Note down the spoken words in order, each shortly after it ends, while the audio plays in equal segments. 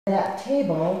That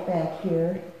table back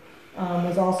here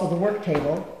is also the work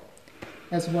table,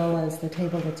 as well as the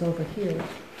table that's over here.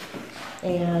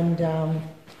 And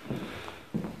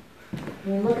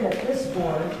when you look at this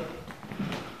board,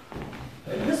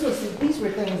 these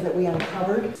were things that we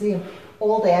uncovered. See,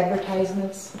 old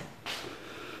advertisements.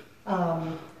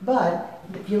 But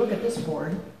if you look at this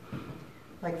board,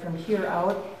 like from here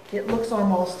out, it looks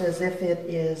almost as if it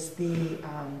is the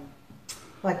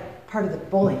like part of the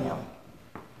bowling alley.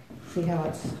 See how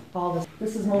it's all this?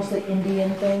 This is mostly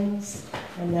Indian things,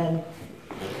 and then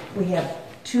we have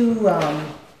two,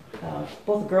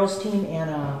 both a girls' team and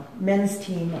a men's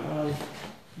team of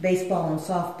baseball and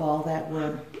softball that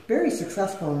were very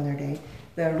successful in their day.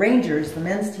 The Rangers, the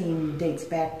men's team, dates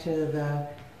back to the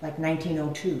like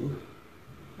 1902.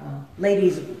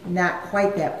 Ladies, not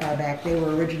quite that far back. They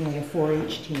were originally a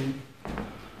 4-H team.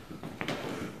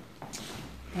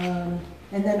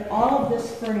 And then all of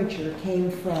this furniture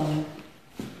came from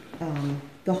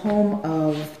the home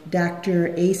of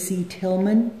Dr. A.C.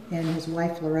 Tillman and his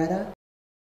wife Loretta.